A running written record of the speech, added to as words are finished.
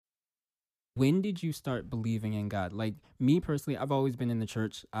when did you start believing in God? Like me personally, I've always been in the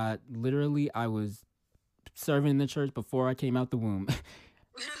church. I was serving in the church before I came out the womb.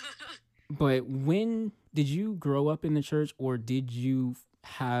 But when did you grow up in the church, or did you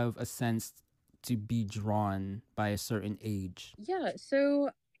have a sense to be drawn by a certain age? Yeah,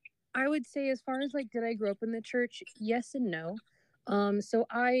 so I would say, as far as like, did I grow up in the church? Yes and no. So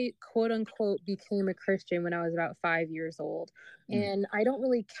I, quote unquote, became a Christian when I was about 5 years old. And I don't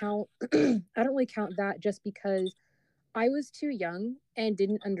really count I don't really count that, just because I was too young and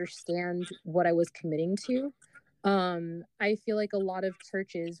didn't understand what I was committing to. I feel like a lot of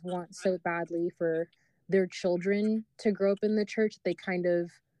churches want so badly for their children to grow up in the church. They kind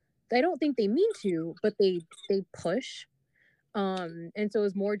of, I don't think they mean to, but they push. And so it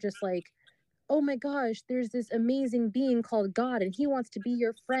was more just like, oh my gosh, there's this amazing being called God, and he wants to be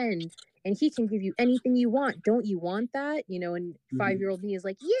your friend, and he can give you anything you want. Don't you want that? And 5-year-old me is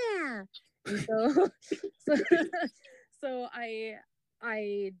like, yeah. And so, so, so I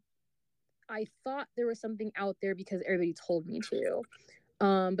thought there was something out there because everybody told me to.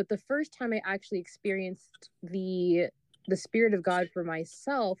 But the first time I actually experienced the Spirit of God for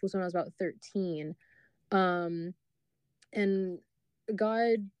myself was when I was about 13. And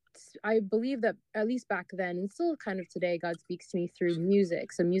God, I believe that at least back then, and still kind of today, God speaks to me through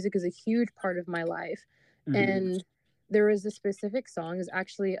music. So music is a huge part of my life. And there was a specific song, is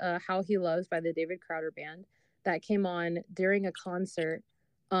actually How He Loves by the David Crowder Band, that came on during a concert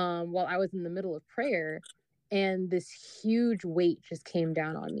while I was in the middle of prayer. And this huge weight just came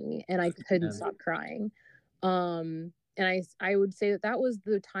down on me, and I couldn't stop crying. And I would say that was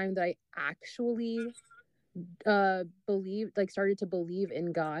the time that I actually started to believe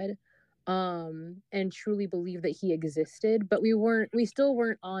in God, and truly believe that he existed. But we still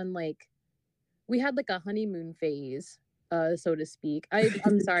weren't on, like, we had like a honeymoon phase, so to speak.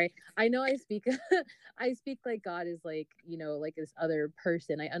 I'm sorry, I know I speak I speak like God is like, like this other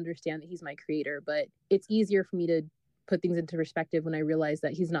person. I understand that he's my creator, but it's easier for me to put things into perspective when I realize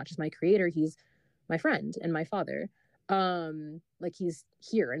that he's not just my creator, he's my friend and my father. Like, he's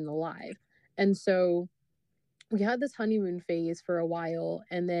here and alive. And so we had this honeymoon phase for a while,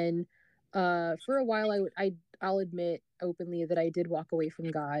 and then for a while I'll admit openly that I did walk away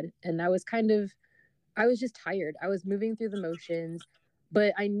from God, and I was just tired. I was moving through the motions,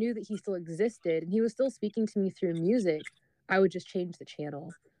 but I knew that he still existed and he was still speaking to me through music. I would just change the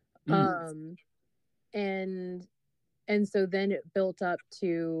channel. And so then it built up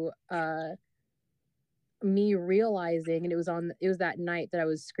to me realizing, and it was that night that I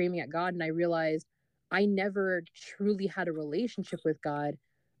was screaming at God, and I realized I never truly had a relationship with God.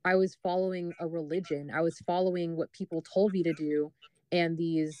 I was following a religion. I was following what people told me to do, and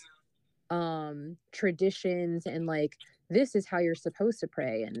these traditions, and like, this is how you're supposed to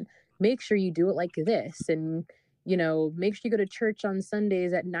pray, and make sure you do it like this, and make sure you go to church on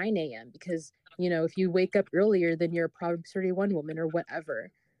Sundays at 9 a.m. because if you wake up earlier, then you're a Proverbs 31 woman or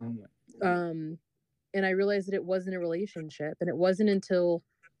whatever. And I realized that it wasn't a relationship, and it wasn't until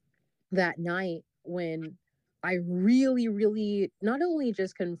that night when I really, really not only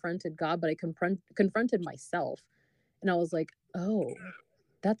just confronted God, but I confronted myself, and I was like, oh,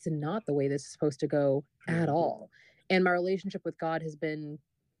 that's not the way this is supposed to go at all. And my relationship with God has been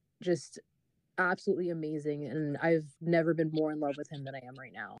just absolutely amazing, and I've never been more in love with him than I am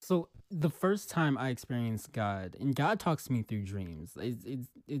right now. So the first time I experienced God, and God talks to me through dreams,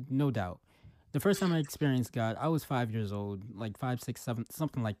 it's no doubt. The first time I experienced God, I was 5 years old, like 5, 6, 7,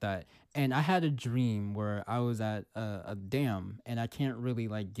 something like that. And I had a dream where I was at a dam, and I can't really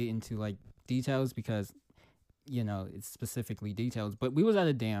like get into like details because, it's specifically details. But we was at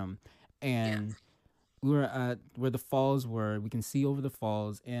a dam, and we were at where the falls were. We can see over the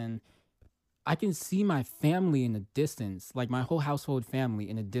falls, and I can see my family in the distance, like my whole household family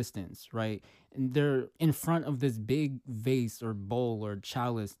in a distance, right? And they're in front of this big vase or bowl or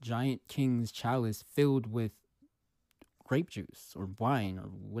chalice, giant king's chalice filled with grape juice or wine or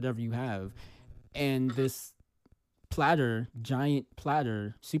whatever you have. And this platter, giant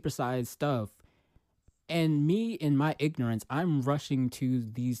platter, supersized stuff. And me, in my ignorance, I'm rushing to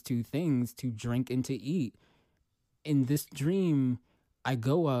these two things to drink and to eat. In this dream, I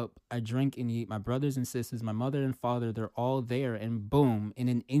go up, I drink and eat. My brothers and sisters, my mother and father, they're all there. And boom, in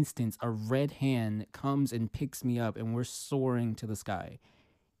an instant, a red hand comes and picks me up, and we're soaring to the sky.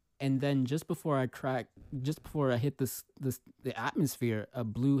 And then just before I hit the atmosphere, a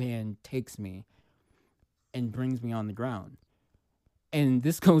blue hand takes me and brings me on the ground. And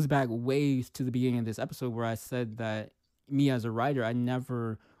this goes back way to the beginning of this episode where I said that me as a writer, I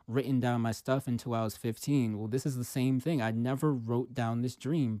never written down my stuff until I was 15. Well, this is the same thing. I never wrote down this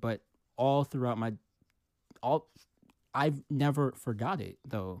dream, but all throughout my all. I've never forgot it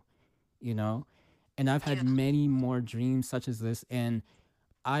though, you know, and I've had many more dreams such as this, and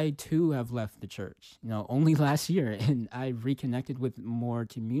I too have left the church, you know, only last year, and I've reconnected with more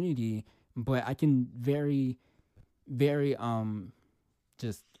community. But I can very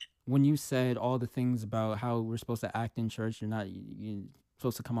just when you said all the things about how we're supposed to act in church, you're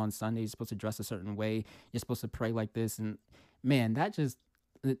supposed to come on Sunday, you're supposed to dress a certain way, you're supposed to pray like this, and man, that just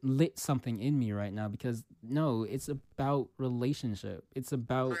it lit something in me right now, because no, it's about relationship. It's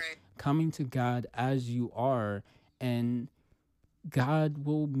about coming to God as you are, and God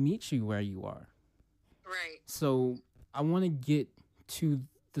will meet you where you are. Right. So I want to get to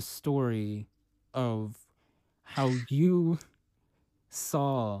the story of how you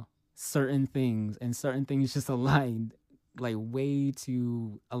saw certain things, and certain things just aligned like way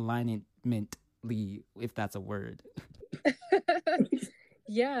too alignmently, if that's a word.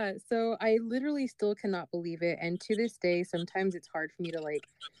 Yeah, so I literally still cannot believe it, and to this day sometimes it's hard for me to like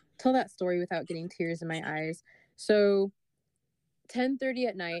tell that story without getting tears in my eyes. So 10:30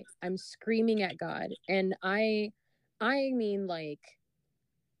 at night, I'm screaming at God, and I mean like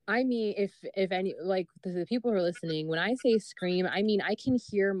I mean, if any, like the people who are listening, when I say scream, I mean I can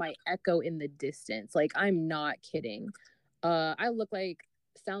hear my echo in the distance. Like, I'm not kidding. I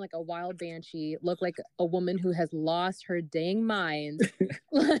sound like a wild banshee. Look like a woman who has lost her dang mind,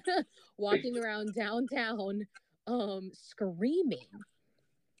 walking around downtown, screaming.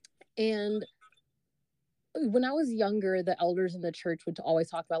 And when I was younger, the elders in the church would always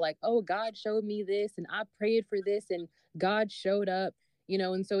talk about like, oh, God showed me this, and I prayed for this, and God showed up, you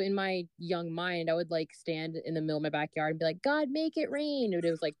know. And so in my young mind, I would like stand in the middle of my backyard and be like, God, make it rain. And it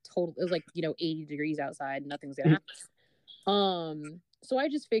was like total, it was like, you know, 80 degrees outside, nothing's gonna happen. So I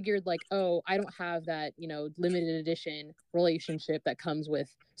just figured like, oh, I don't have that, you know, limited edition relationship that comes with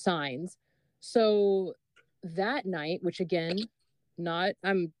signs. So that night, which again, not,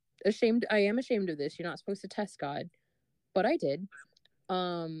 I am ashamed of this. You're not supposed to test God, but I did.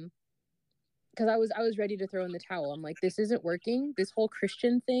 Because I was ready to throw in the towel. I'm like, this isn't working. This whole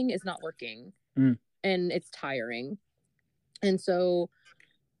Christian thing is not working. And it's tiring. And so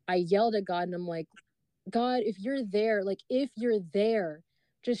I yelled at God, and I'm like, God, if you're there,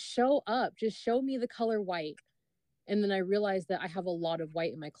 just show up. Just show me the color white. And then I realized that I have a lot of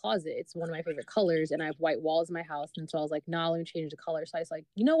white in my closet. It's one of my favorite colors, and I have white walls in my house. And so I was like, nah, let me change the color. So I was like,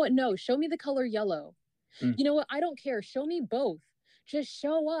 you know what? No, show me the color yellow. You know what? I don't care. Show me both. Just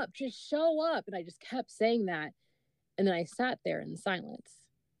show up. Just show up. And I just kept saying that. And then I sat there in silence.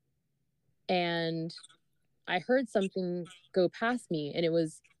 And I heard something go past me, and it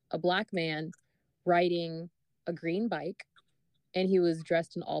was a black man riding a green bike, and he was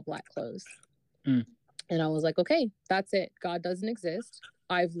dressed in all black clothes. And I was like, okay, that's it. God doesn't exist.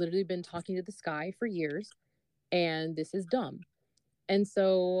 I've literally been talking to the sky for years, and this is dumb. And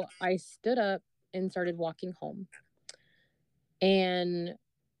so I stood up and started walking home. And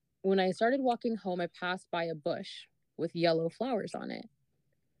when I started walking home, I passed by a bush with yellow flowers on it.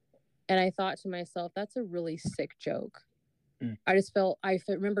 And I thought to myself, that's a really sick joke. I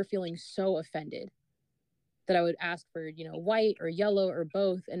remember feeling so offended that I would ask for, you know, white or yellow or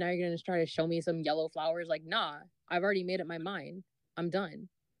both. And now you're going to try to show me some yellow flowers. Like, nah, I've already made up my mind. I'm done.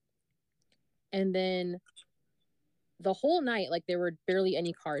 And then the whole night, like, there were barely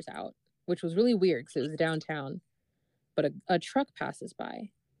any cars out, which was really weird because it was downtown. But a truck passes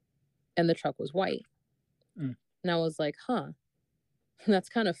by, and the truck was white. And I was like, huh, that's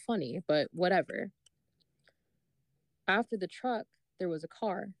kind of funny, but whatever. After the truck, there was a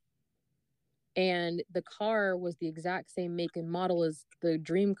car. And the car was the exact same make and model as the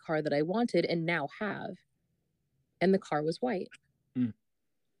dream car that I wanted and now have. And the car was white. And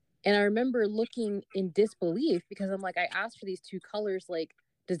I remember looking in disbelief, because I'm like, I asked for these two colors. Like,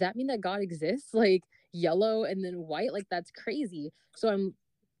 does that mean that God exists? Like, yellow and then white? Like, that's crazy. So I'm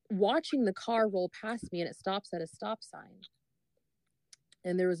watching the car roll past me, and it stops at a stop sign.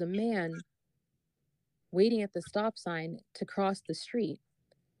 And there was a man waiting at the stop sign to cross the street.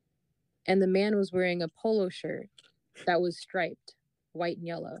 And the man was wearing a polo shirt that was striped white and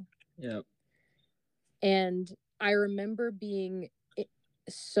yellow. Yep. And I remember being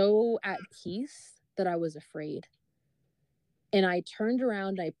so at peace that I was afraid. And I turned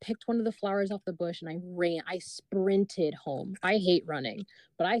around, I picked one of the flowers off the bush, and I ran. I sprinted home. I hate running,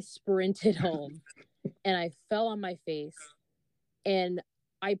 but I sprinted home. And I fell on my face. And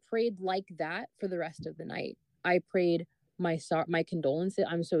I prayed like that for the rest of the night. I prayed my condolences.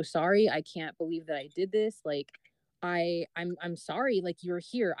 I'm so sorry. I can't believe that I did this. Like, I'm sorry. Like, you're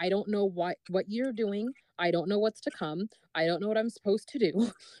here. I don't know what you're doing. I don't know what's to come. I don't know what I'm supposed to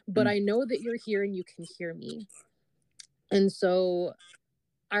do, but I know that you're here and you can hear me. And so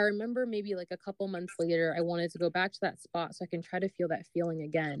I remember maybe like a couple months later, I wanted to go back to that spot so I can try to feel that feeling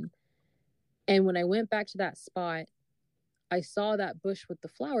again. And when I went back to that spot, I saw that bush with the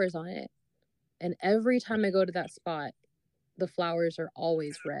flowers on it. And every time I go to that spot, the flowers are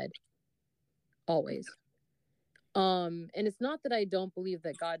always red. Always. And it's not that I don't believe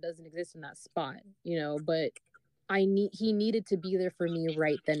that God doesn't exist in that spot, but he needed to be there for me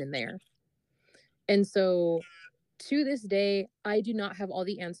right then and there. And so to this day, I do not have all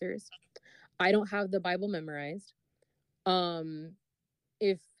the answers. I don't have the Bible memorized.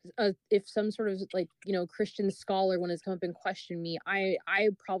 If some sort of like, Christian scholar wanted to come up and question me, I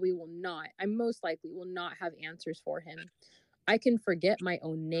probably will not. I most likely will not have answers for him. I can forget my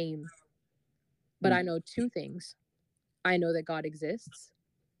own name, but I know two things. I know that God exists,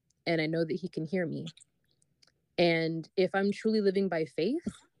 and I know that he can hear me. And if I'm truly living by faith,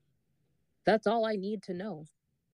 that's all I need to know.